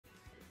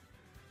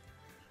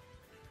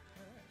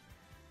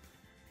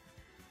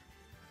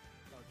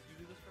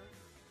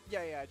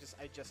Yeah, I just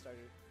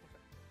started.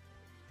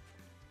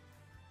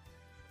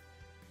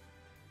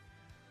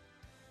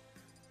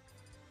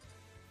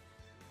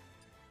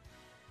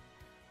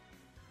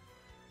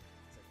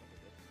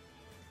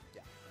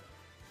 Yeah.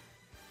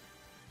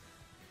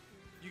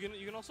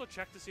 You can also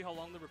check to see how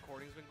long the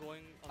recording's been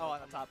going. On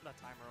the top. That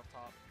timer up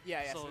top.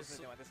 Yeah. So, So this is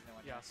a new one. This is a new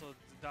one. Yeah, so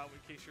that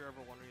in case you're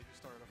ever wondering if you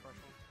started a fresh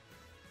one.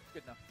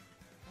 Good enough.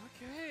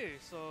 Okay,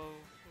 so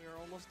we are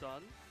almost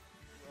done.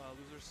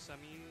 Losers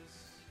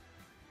semis.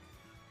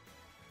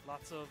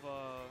 Lots of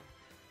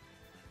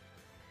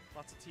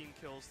team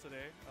kills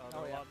today.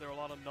 There were a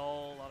lot of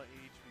null, a lot of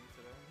AHV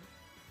today.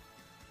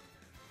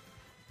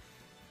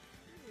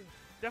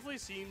 Definitely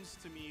seems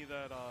to me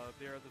that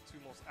they are the two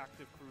most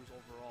active crews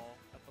overall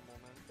at the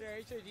moment. Yeah,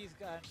 HRG's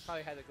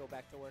probably had to go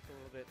back to work a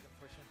little bit,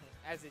 unfortunately,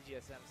 as did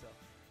GSM. So.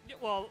 Yeah,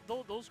 well,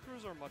 those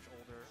crews are much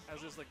older,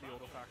 as is like the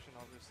Odo faction,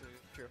 obviously.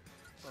 True.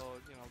 So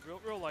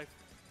real life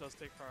does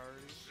take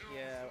priority.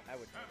 Yeah, I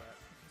would know that.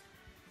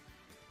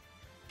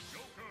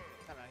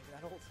 I'm not even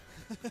that old.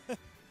 I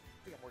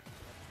think I'm working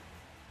too much.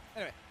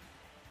 Anyway.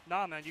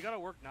 Nah, man, you gotta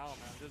work now,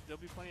 man.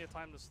 There'll be plenty of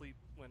time to sleep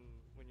when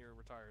you're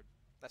retired.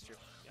 That's true.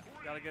 Yeah,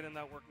 you gotta get in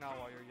that work now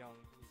while you're young.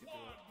 You can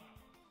do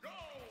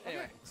it.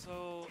 Anyway, okay,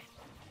 so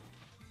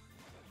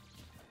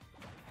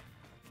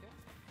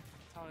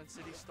Town and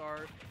City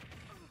start.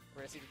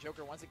 We're gonna see the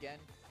Joker once again.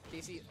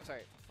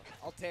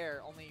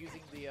 Altair only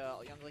using the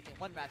Young Link in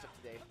one matchup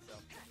today, so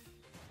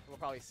we'll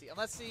probably see.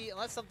 Unless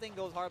something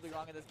goes horribly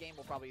wrong in this game,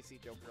 we'll probably see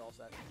Joker all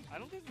set. I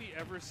don't think we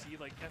ever see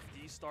like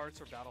FD starts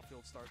or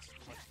Battlefield starts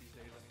much these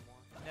days anymore.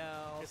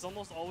 No. It's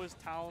almost always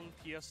Town,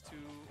 PS2,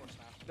 or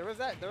Smash. There was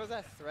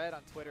that thread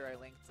on Twitter I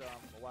linked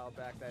a while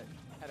back that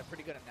had a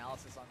pretty good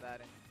analysis on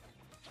that, and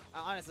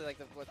honestly, like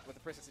what the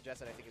person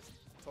suggested, I think is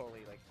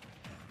totally like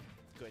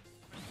good.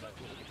 But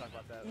we can talk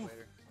about that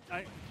later.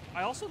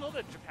 I also know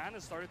that Japan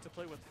has started to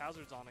play with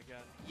hazards on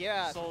again.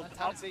 Yeah, so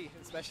Town City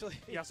especially.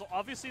 Yeah, so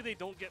obviously they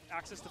don't get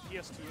access to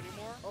PS2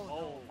 anymore. Oh,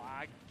 no.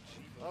 My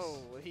Jesus. Oh,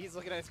 he's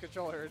looking at his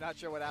controller, not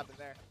sure what happened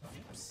there.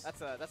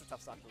 That's a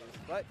tough stock to lose.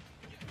 But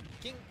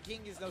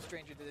King is no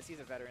stranger to this. He's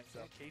a veteran, so.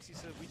 Yeah, Casey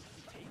said we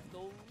take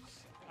those.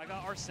 I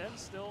got Arsene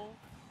still.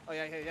 Oh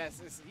yeah,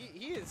 yes.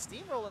 He is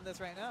steamrolling this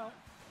right now.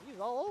 He's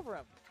all over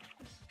him.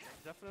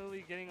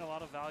 Definitely getting a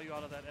lot of value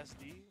out of that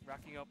SD,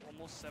 racking up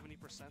almost 70%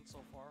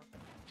 so far.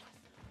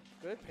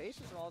 Good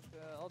patience from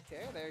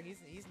Altair there.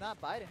 He's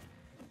not biting.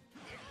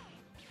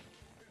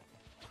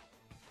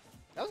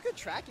 That was good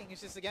tracking. It's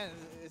just, again,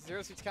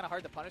 Zero Suit's kind of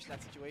hard to punish in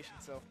that situation,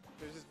 so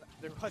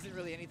there wasn't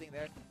really anything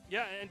there.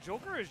 Yeah, and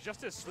Joker is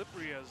just as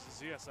slippery as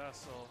ZSS,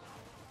 so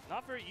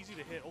not very easy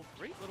to hit. Oh,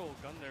 great little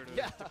gun there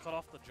to cut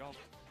off the jump.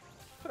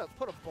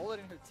 Put a bullet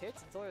in her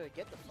tits and told her to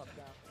get the fuck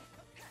down.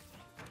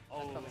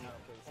 Oh,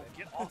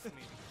 get off me.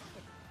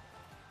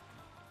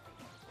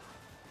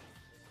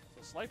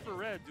 So Slifer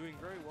Red doing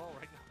very well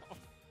right now.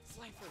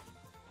 Slifer.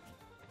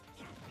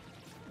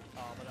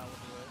 Oh, but that will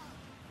do it.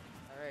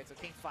 All right, so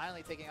King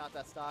finally taking out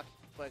that stock,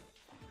 but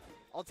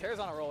Altair's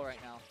on a roll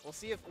right now. We'll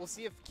see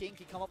if King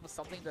can come up with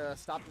something to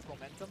stop this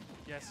momentum.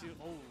 Yeah,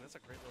 oh, that's a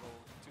great little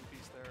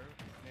two-piece there.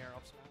 Nair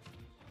up smash.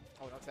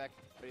 Oh, no tech,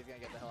 but he's gonna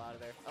get the hell out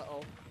of there.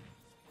 Uh-oh.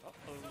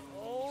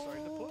 Oh,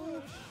 sorry to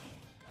push.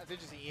 That's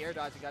interesting. He air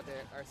dodge. He got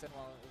there. Arsene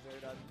while it was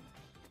air dodging.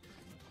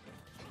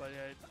 But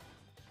yeah,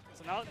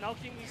 so now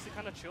King needs to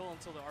kind of chill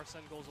until the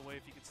Arsene goes away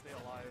if he can stay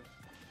alive,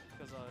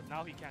 because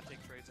now he can't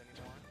take trades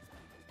anymore.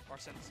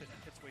 Arsene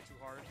hits way too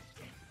hard.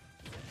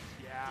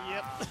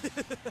 Yeah.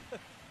 Yep.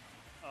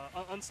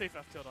 Unsafe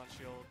F tilt on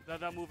shield.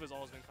 That move has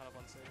always been kind of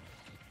unsafe.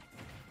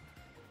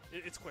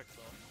 It's quick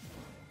though.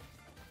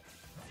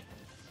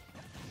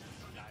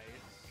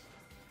 Nice.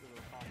 Good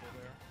little combo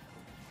there.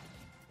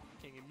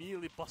 King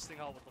immediately busting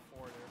out with the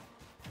forward there.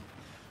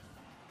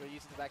 Good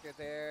use in the back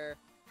there.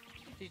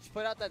 He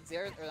put out that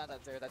Zero, or not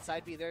that Zero, that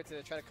side B there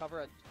to try to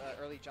cover an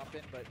early jump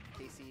in, but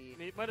Casey.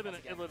 It might have been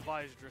an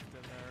ill-advised drift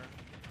in there.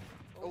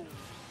 Oh,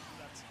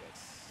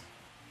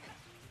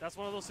 that's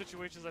one of those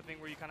situations I think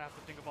where you kind of have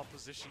to think about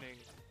positioning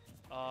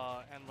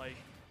and like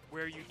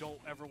where you don't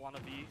ever want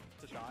to be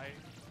to die.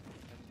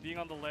 And being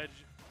on the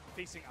ledge,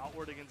 facing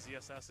outward against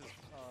ZSS is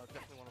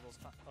definitely one of those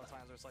times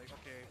where it's like,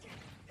 okay,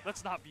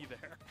 let's not be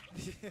there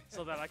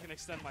so that I can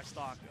extend my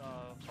stock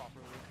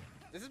properly.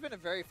 This has been a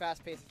very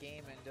fast-paced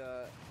game, and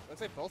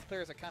looks like both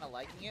players are kind of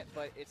liking it,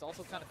 but it's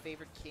also kind of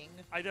favored King.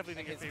 I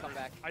definitely think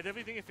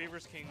it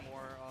favors King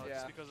more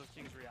just because of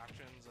King's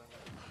reactions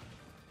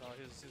and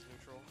his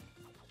neutral.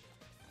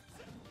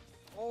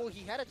 Oh,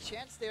 he had a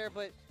chance there,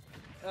 but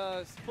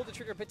pulled the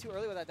trigger a bit too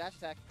early with that dash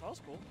attack. That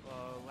was cool.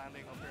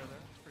 Landing up air there.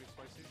 It's pretty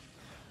spicy.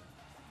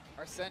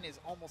 Arsene is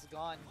almost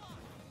gone.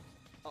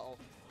 Uh-oh.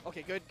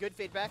 Okay, good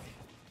fade back.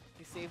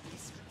 He saved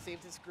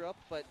his screw up,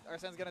 but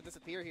Arsene's going to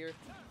disappear here.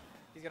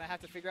 He's going to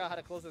have to figure out how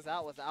to close this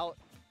out without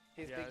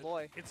his big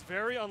boy. It's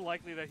very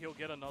unlikely that he'll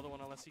get another one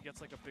unless he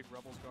gets like a big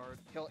Rebels guard.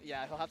 He'll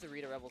have to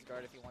read a Rebels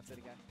guard if he wants it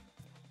again.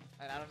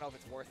 And I don't know if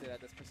it's worth it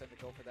at this percent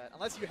to go for that,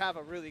 unless you have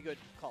a really good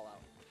call out.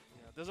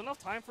 Yeah, there's enough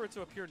time for it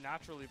to appear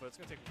naturally, but it's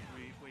going to take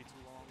way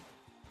too long.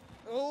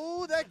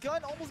 Oh, that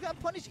gun almost got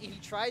punished. He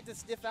tried to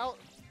sniff out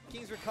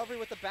King's recovery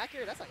with the back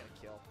air. That's not going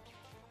to kill.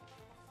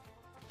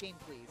 Game,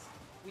 please.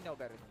 We know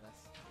better than this.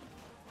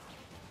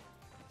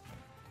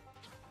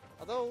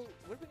 Although,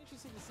 it would have been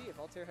interesting to see if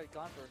Altair had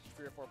gone for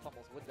 3 or 4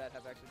 pummels. Would that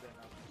have actually been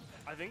enough?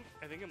 I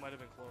think it might have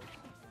been close.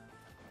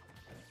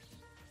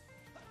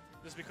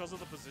 Just because of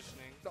the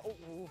positioning. Oh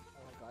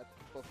my god.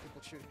 Both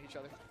people shooting each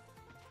other.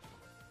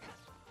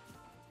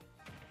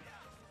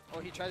 Oh,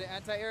 he tried to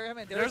anti-air him,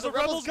 and there's a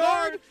Rebels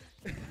guard!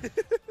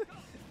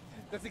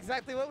 That's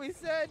exactly what we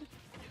said.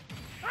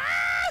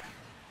 Ah!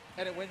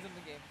 And it wins him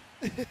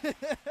the game.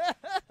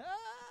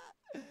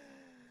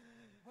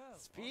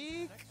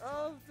 Speak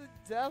of the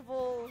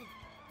devil.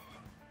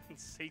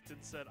 Satan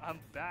said, I'm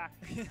back.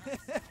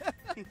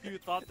 You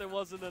thought there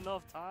wasn't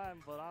enough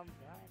time, but I'm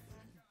back.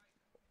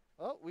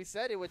 Oh, we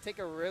said it would take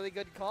a really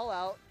good call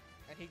out,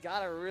 and he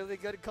got a really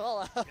good call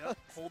out. Yep,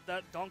 hold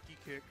that donkey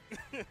kick.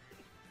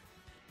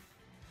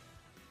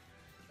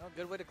 No,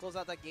 good way to close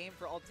out that game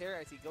for Altair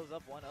as he goes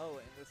up 1-0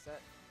 in this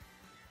set.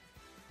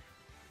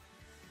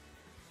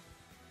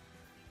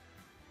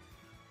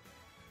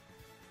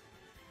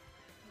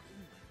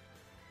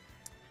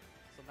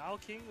 So now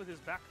King with his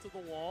back to the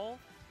wall.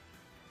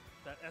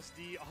 That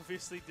SD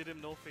obviously did him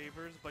no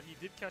favors, but he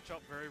did catch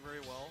up very,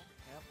 very well.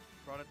 Yep.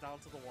 Brought it down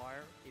to the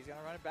wire. He's going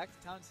to run it back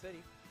to Town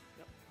City.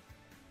 Yep.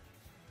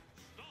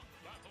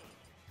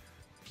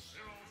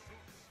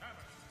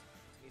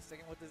 He's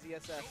sticking with the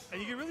ZSS.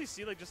 And you can really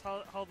see like just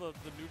how the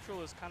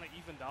neutral is kind of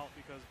evened out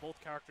because both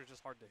characters are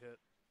just hard to hit.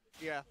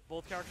 Yeah.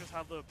 Both characters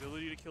have the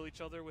ability to kill each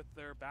other with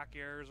their back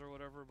airs or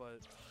whatever,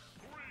 but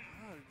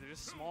they're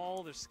just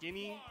small, they're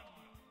skinny.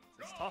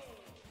 It's tough.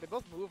 They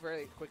both move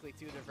very quickly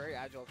too. They're very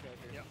agile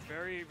characters. Yeah,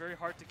 very, very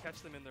hard to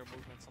catch them in their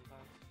movement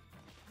sometimes.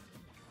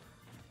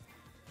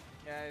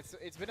 Yeah,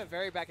 it's been a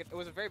very back and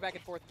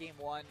forth game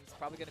 1. It's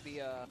probably going to be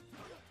the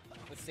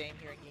same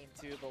here in game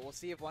 2, but we'll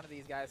see if one of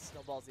these guys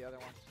snowballs the other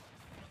one.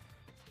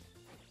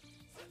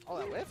 Oh,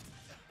 that whiffed?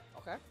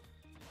 Okay.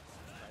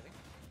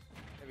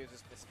 Maybe it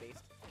was just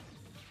misspaced.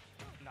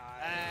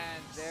 Nice.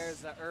 And there's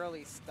the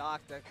early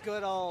stock, the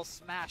good old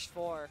smash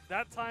 4.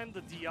 That time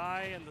the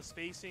DI and the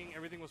spacing,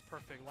 everything was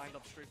perfect, lined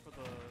up straight for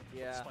the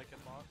spike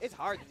and box. It's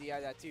hard to DI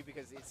that too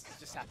because it's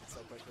just happened so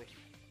quickly.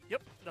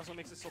 Yep, that's what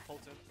makes it so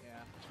potent.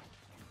 Yeah.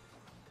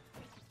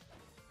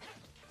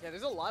 Yeah,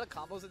 there's a lot of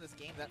combos in this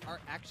game that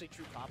aren't actually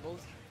true combos,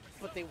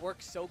 but they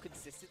work so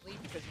consistently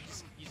because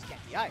you just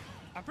can't DI.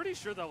 I'm pretty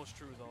sure that was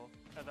true though,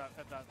 at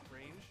that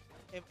range.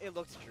 It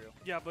looks true.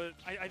 Yeah, but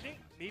I think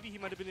maybe he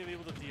might have been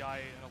able to DI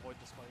and avoid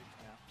the spike.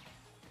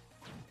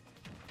 Yeah.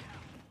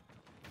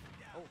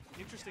 Oh,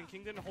 interesting.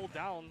 King didn't hold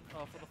down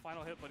for the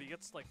final hit, but he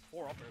gets like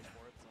 4 up airs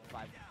for it. So.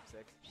 5,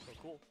 6. So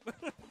cool.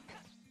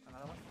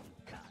 Another one?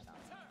 Nah,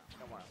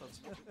 no more. So it's,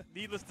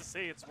 needless to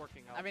say, it's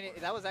working out. I mean,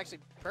 that was actually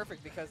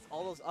perfect because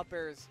all those up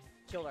airs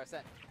killed our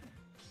set.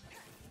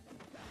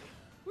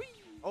 Whee!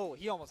 Oh,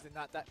 he almost did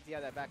not DI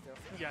that back though.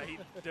 Yeah,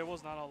 there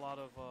was not a lot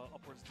of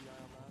upwards DI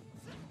on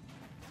that.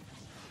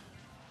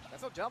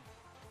 That's no jump.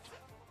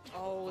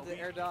 Oh, but the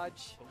air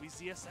dodge. But we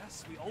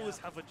ZSS, we always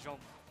have a jump.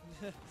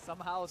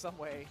 Somehow, some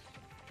way.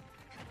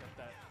 Got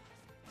that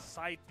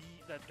side B,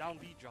 that down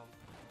B jump.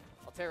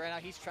 I'll tell you right now,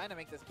 he's trying to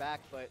make this back,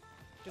 but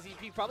because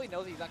he probably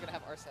knows he's not going to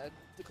have Arsene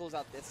to close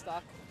out this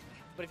stock.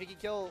 But if he can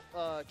kill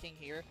King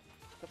here,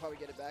 he'll probably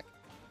get it back.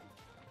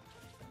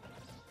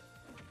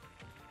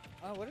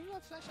 What did you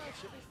have smash out?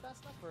 Should it be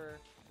fast enough, or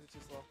is it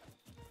too slow?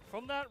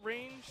 From that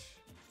range,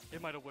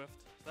 it might have whiffed.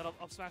 That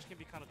up smash can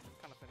be kind of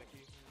finicky.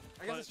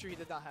 I guess it's true he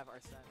did not have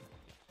Arsene.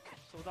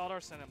 So without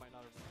Arsene, it might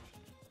not have reached.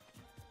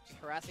 Just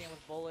harassing him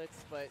with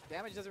bullets, but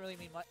damage doesn't really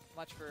mean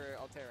much for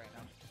Altair right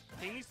now.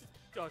 He needs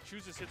to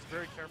choose his hits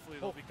very carefully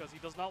though, because he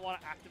does not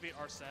want to activate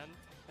Arsene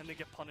and then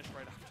get punished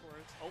right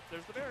afterwards. Oh,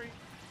 there's the berry.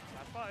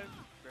 Smash 5.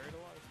 Buried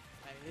alive.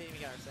 And he didn't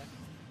even get Arsene.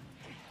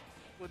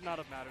 Would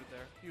not have mattered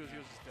there. He was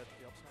just dead to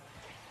the up smash.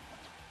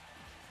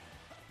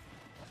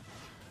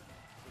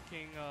 So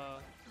King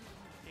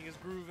is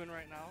grooving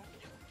right now.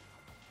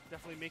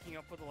 Definitely making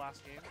up for the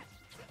last game.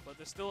 But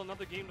there's still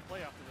another game to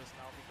play after this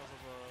now because of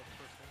the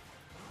first game.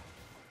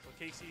 So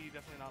Casey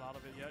definitely not out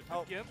of it yet.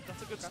 Good gimp.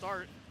 That's a good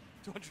start.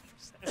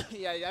 200%.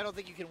 Yeah, I don't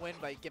think you can win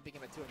by gimping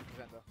him at 200%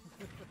 though.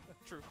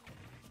 True.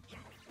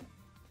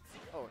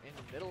 Oh, in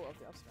the middle of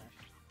the up smash.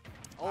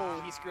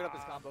 Oh, he screwed up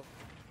his combo.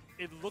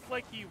 It looked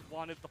like he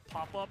wanted the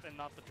pop-up and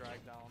not the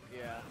drag down.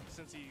 Yeah.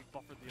 Since he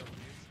buffered the other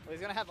moves. Well, he's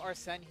going to have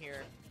Arsene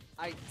here.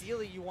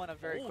 Ideally, you want a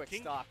very quick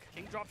stock.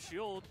 King dropped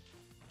shield,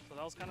 so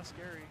that was kind of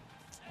scary.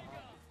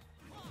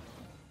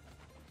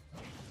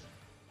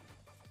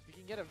 If you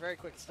can get a very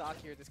quick stock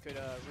here, this could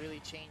really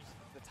change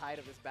the tide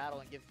of this battle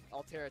and give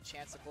Altair a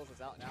chance to close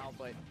this out now,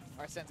 but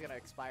Arsene's going to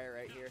expire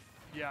right here.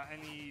 Yeah,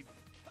 and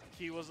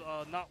he was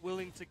not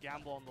willing to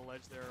gamble on the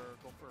ledge there or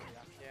go for a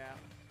reaction. Yeah.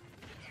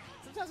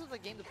 Sometimes with a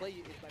game to play,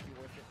 it might be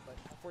worth it, but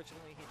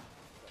unfortunately, he...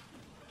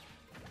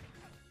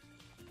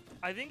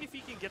 I think if he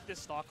can get this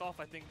stock off,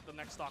 I think the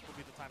next stock will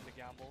be the time to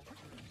gamble.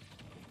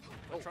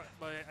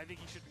 But I think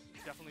he should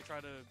definitely try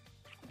to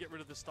get rid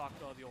of the stock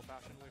the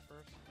old-fashioned way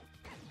first.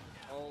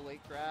 Oh,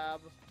 late grab.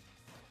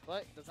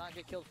 But does not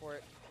get killed for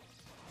it.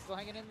 Still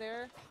hanging in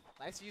there.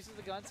 Nice use of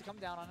the guns to come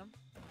down on him.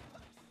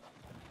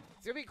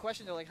 It's going to be a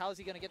question, though, like, how is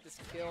he going to get this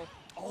kill?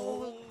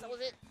 Oh, that was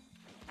it.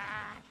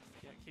 Ah.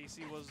 Yeah,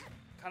 Casey was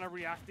kind of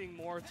reacting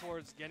more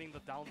towards getting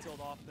the down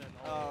tilt off than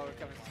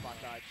coming to spot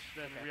dodge.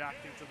 Than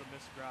reacting to the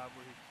missed grab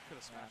where he could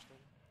have smashed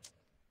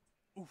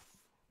him. Oof.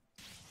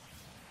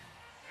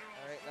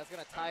 All right, that's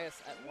going to tie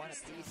us at 1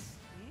 apiece.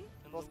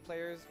 Both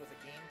players with a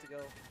game to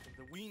go.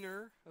 The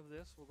winner of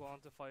this will go on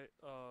to fight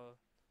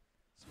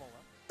Small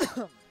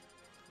Left.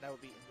 That would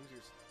be in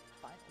losers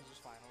finals.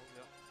 Losers finals,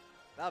 yeah.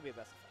 That would be a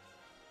best of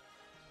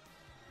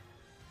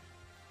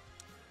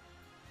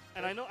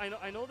 5. And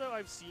I know that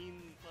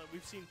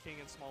we've seen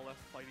King and Small Left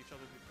fight each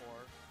other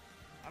before.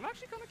 I'm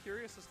actually kind of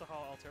curious as to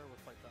how Altair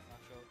would fight that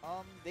matchup.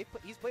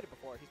 He's played it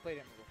before. He's played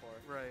him before.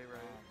 Right.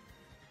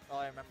 All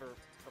I remember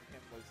from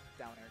him was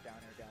down air, down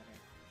air, down air.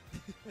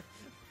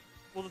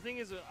 Well, the thing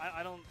is,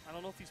 I don't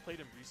know if he's played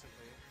him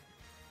recently.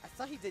 I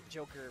thought he did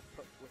Joker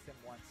put with him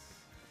once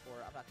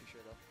before. I'm not too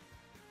sure though.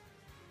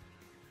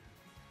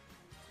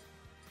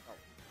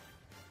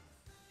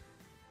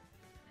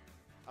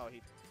 Oh, he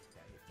touched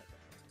that.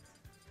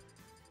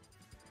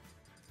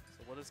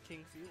 So what is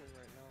King feeling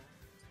right now?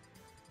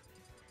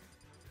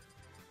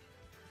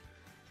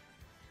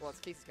 Well, it's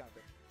Casey's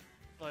counter.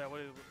 Oh yeah,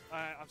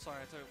 I'm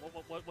sorry. I tell you,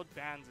 what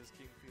bands is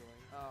King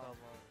feeling? Oh.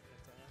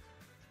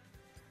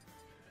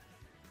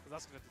 Because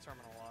that's going to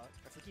determine a lot.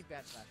 I think he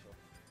banned Smash though,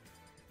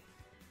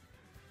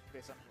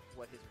 based on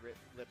what his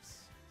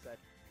lips said.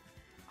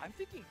 I'm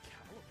thinking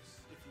Kalos,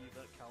 if he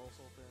let Kalos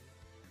open.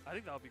 I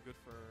think that would be good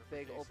for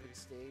big Casey. open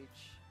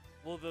stage.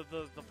 Well,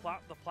 the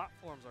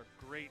platforms are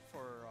great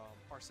for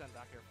Arsene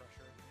back air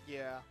pressure.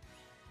 Yeah.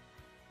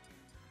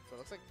 So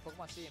it looks like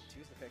Pokemon Stadium 2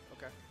 is the pick.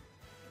 Okay.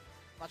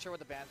 Not sure what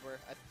the bans were.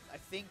 I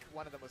think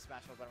one of them was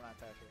Smash Mode, but I'm not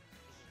entirely sure.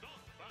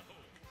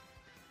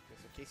 Okay,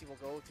 so Casey will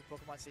go to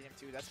Pokemon Stadium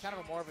 2. That's kind of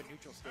more of a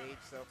neutral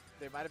stage, so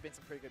there might have been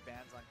some pretty good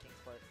bans on King's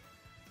part.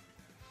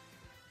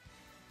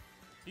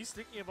 He's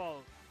thinking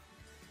about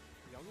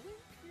Young Link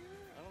here?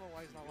 I don't know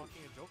why he's not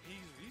locking a Joker.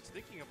 He's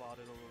thinking about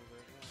it a little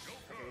bit.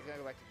 Yeah. Okay, he's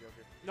gonna go back to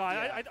Joker. No,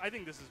 yeah. I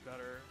think this is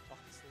better.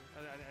 Honestly,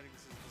 I think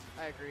this is.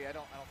 I agree. I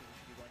don't think he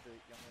should be going to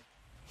Young Link.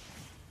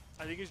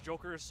 I think his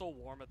Joker is so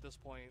warm at this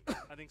point.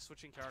 I think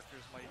switching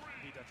characters might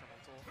be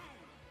detrimental.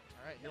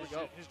 All right, here we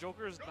go. His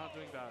Joker is not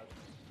doing bad.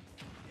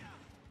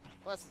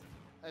 Well, that's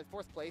at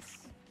 4th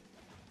place.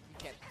 You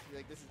can't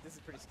like this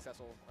is pretty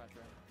successful run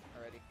for him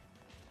already.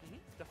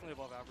 Definitely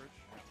above average.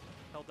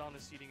 Held down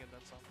his seating and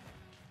then some.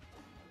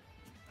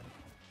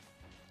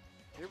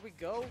 Here we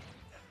go.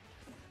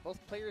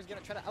 Both players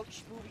gonna try to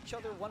out-move each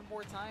other one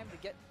more time to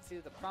get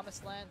to the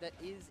promised land that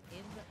is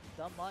in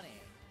the money.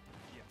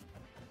 Yeah.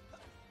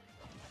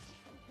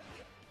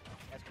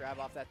 Let's grab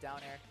off that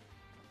down air.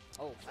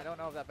 Oh, I don't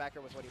know if that back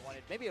air was what he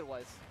wanted. Maybe it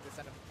was to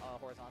send him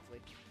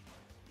horizontally.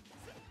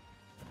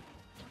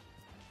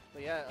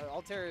 But yeah,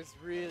 Altair is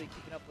really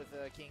keeping up with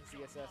King's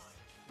DSS.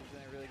 He's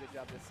doing a really good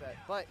job this set.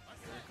 But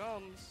here it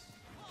comes.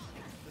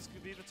 This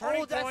could be the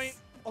turning point.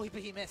 Oh,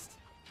 but he missed.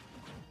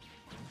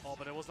 Oh,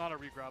 but it was not a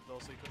regrab though,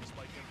 so he couldn't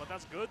spike him. But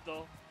that's good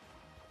though.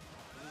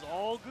 This is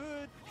all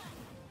good.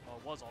 Well,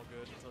 it was all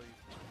good until he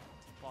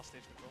lost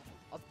stage control.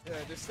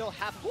 There's still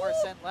half of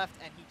Arsene left,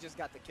 and he just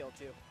got the kill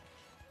too.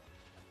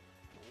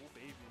 Oh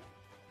baby!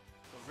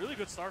 So really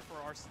good start for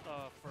Arsene,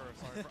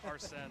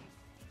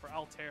 for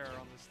Altair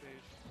on this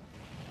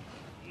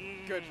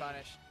stage. Good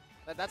punish.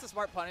 That's a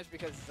smart punish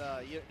because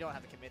you don't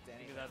have to commit to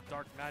anything. Look at that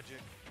dark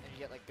magic. And you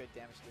get like good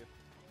damage too.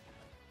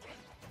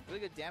 Really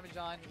good damage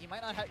on. He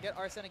might not get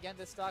Arsene again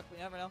this stock, but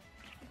you never know.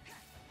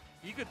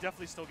 He could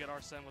definitely still get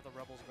Arsene with a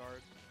Rebel's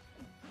Guard.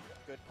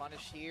 Good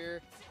punish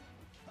here.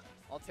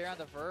 Altair on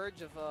the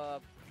verge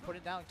of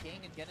putting down King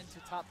and getting to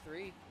top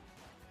 3.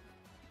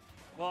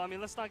 Well, I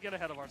mean, let's not get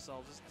ahead of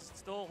ourselves. There's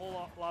still a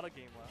whole lot of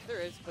game left. There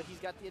is, but he's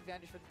got the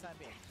advantage for the time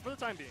being. For the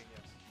time being,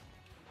 yes.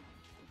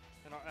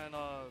 And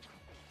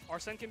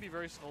Arsene can be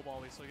very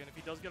snowbally, so again, if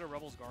he does get a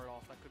Rebel's Guard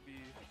off, that could be...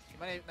 He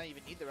might not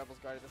even need the Rebel's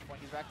Guard at this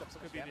point. He's racked up so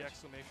much damage. Could be the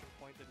exclamation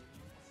point that he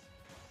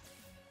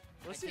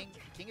needs. Let's see.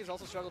 King has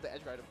also struggled to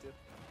edge guard him too.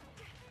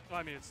 Well,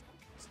 I mean, it's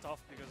tough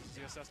because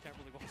ZSS can't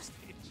really go off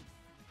stage.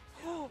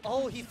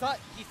 Oh, he thought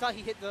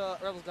he hit the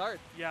Rebel's Guard.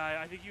 Yeah,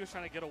 I think he was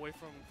trying to get away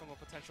from a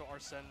potential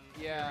Arsene.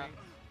 Yeah. Hearing,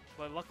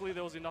 but luckily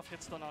there was enough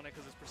hit stun on it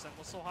because his percent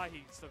was so high,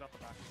 he still got the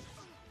back.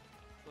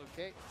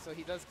 Okay, so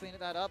he does clean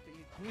that up.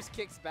 He boost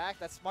kicks back.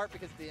 That's smart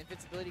because the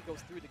invincibility goes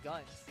through the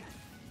guns.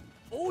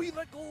 Oh, he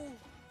let go.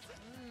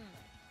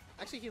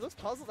 Actually, he looks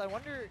puzzled. I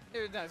wonder.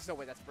 There's no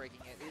way that's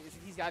breaking it.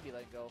 He's got to be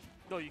letting go.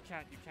 No, you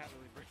can't. You can't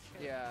really break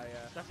it. Yeah.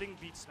 That thing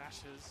beats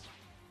smashes.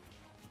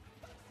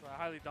 So I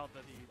highly doubt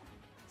that he.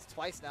 It's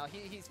twice now.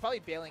 He's probably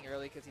bailing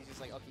early because he's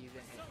just like, okay, he's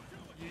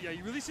in here. Yeah,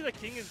 you really see that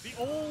King is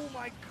oh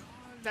my god.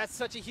 That's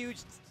such a huge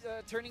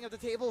turning of the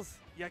tables.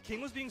 Yeah,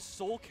 King was being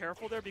so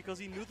careful there because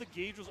he knew the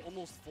gauge was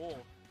almost full.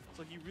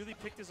 So he really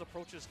picked his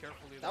approaches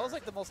carefully. That was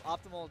like the most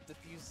optimal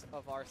diffuse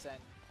of Arsene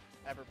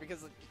ever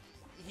because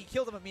he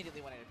killed him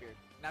immediately when it appeared.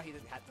 Now he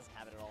doesn't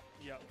have it at all.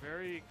 Yeah,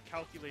 very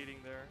calculating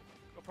there.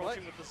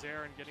 Approaching with the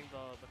Zair and getting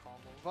the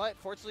combo. But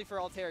fortunately for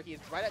Altair, he is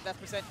right at death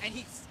percent, and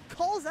he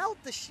calls out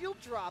the shield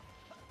drop.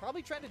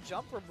 Probably trying to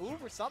jump or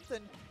move or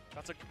something.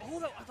 That's a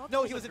I thought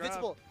no, that he was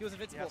invincible. He was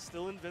invincible. Yeah,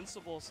 still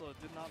invincible, so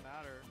it did not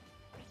matter.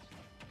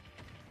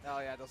 Oh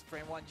yeah, those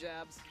frame one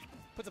jabs.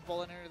 Puts a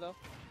bullet in her though.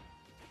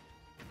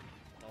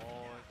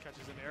 Oh, and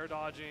catches him air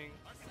dodging.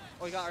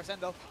 Oh, he got Arsene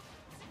though.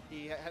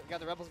 He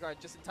got the Rebels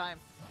guard just in time.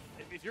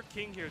 If you're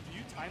King here, do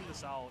you time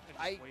this out and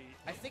just wait?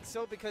 I think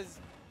so because.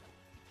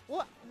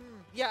 What?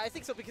 Yeah, I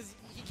think so because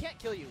he can't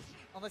kill you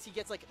unless he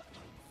gets like.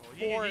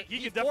 Oh, he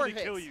can definitely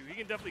kill you. He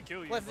can definitely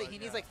kill you. Well, he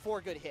needs like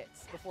 4 good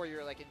hits before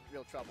you're like in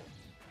real trouble.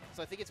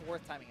 So I think it's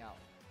worth timing out.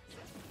 You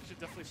should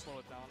definitely slow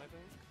it down, I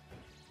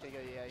think.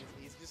 Yeah,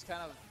 he's just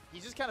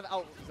kind of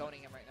out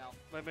zoning him right now.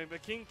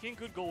 But King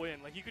could go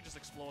in, like he could just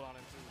explode on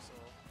him too. So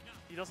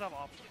he does have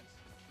options.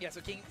 Yeah,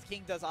 so King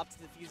does opt to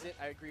defuse it.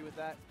 I agree with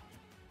that.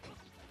 So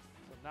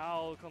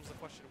now comes the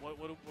question: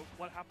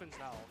 what happens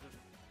now?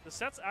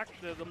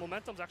 The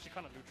momentum's actually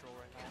kind of neutral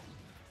right now.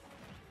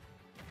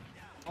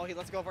 Oh, he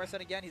lets go of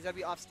Arsene again. He's gonna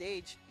be off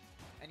stage,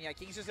 and yeah,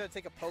 King's just gonna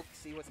take a poke,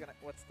 see what's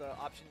the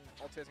option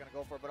Altair's gonna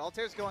go for. But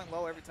Altair's going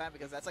low every time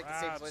because that's like the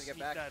safest way to get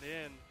back. That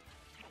in.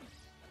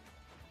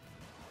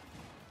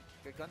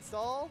 Good gun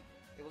stall,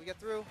 able to get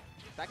through.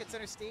 Back at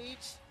center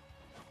stage.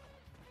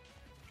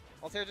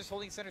 Altair just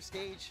holding center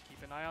stage.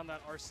 Keep an eye on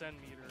that Arsene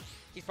meter.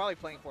 He's probably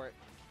playing for it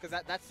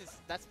because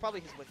that's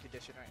probably his win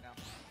condition right now.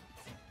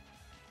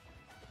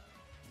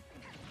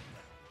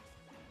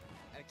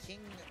 And King.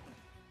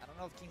 I don't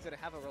know if King's going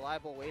to have a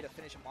reliable way to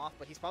finish him off,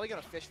 but he's probably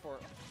going to fish for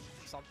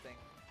something.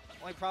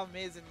 Only problem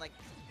is in like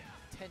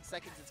 10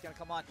 seconds it's going to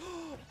come on.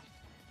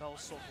 That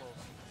was so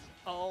close.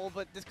 Oh,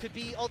 but this could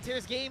be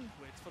Altair's game.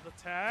 Waits for the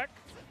tag.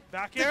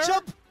 Back The air.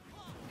 jump!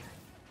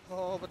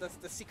 Oh, but that's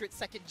the secret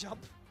second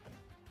jump.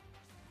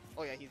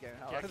 Oh yeah, he's getting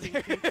out.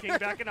 Yeah, King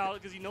backing out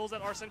because he knows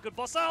that Arsene could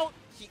bust out.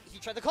 He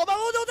tried to call him out.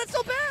 Oh no, that's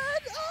so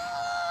bad!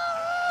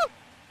 Oh!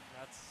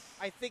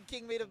 I think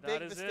King made a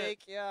big mistake.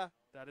 Yeah.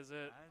 That is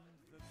it.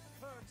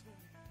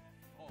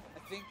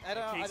 I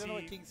don't know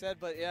what King said,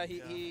 but yeah,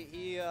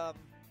 he I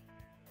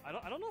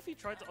don't know if he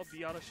tried to up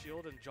B out of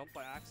shield and jump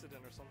by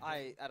accident or something.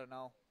 I don't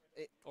know.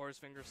 Or his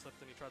finger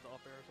slipped and he tried to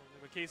up air or something.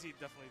 But Casey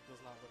definitely does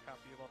not look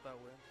happy about that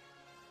win.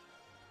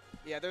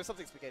 Yeah, there was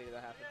something spaghetti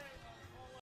that happened.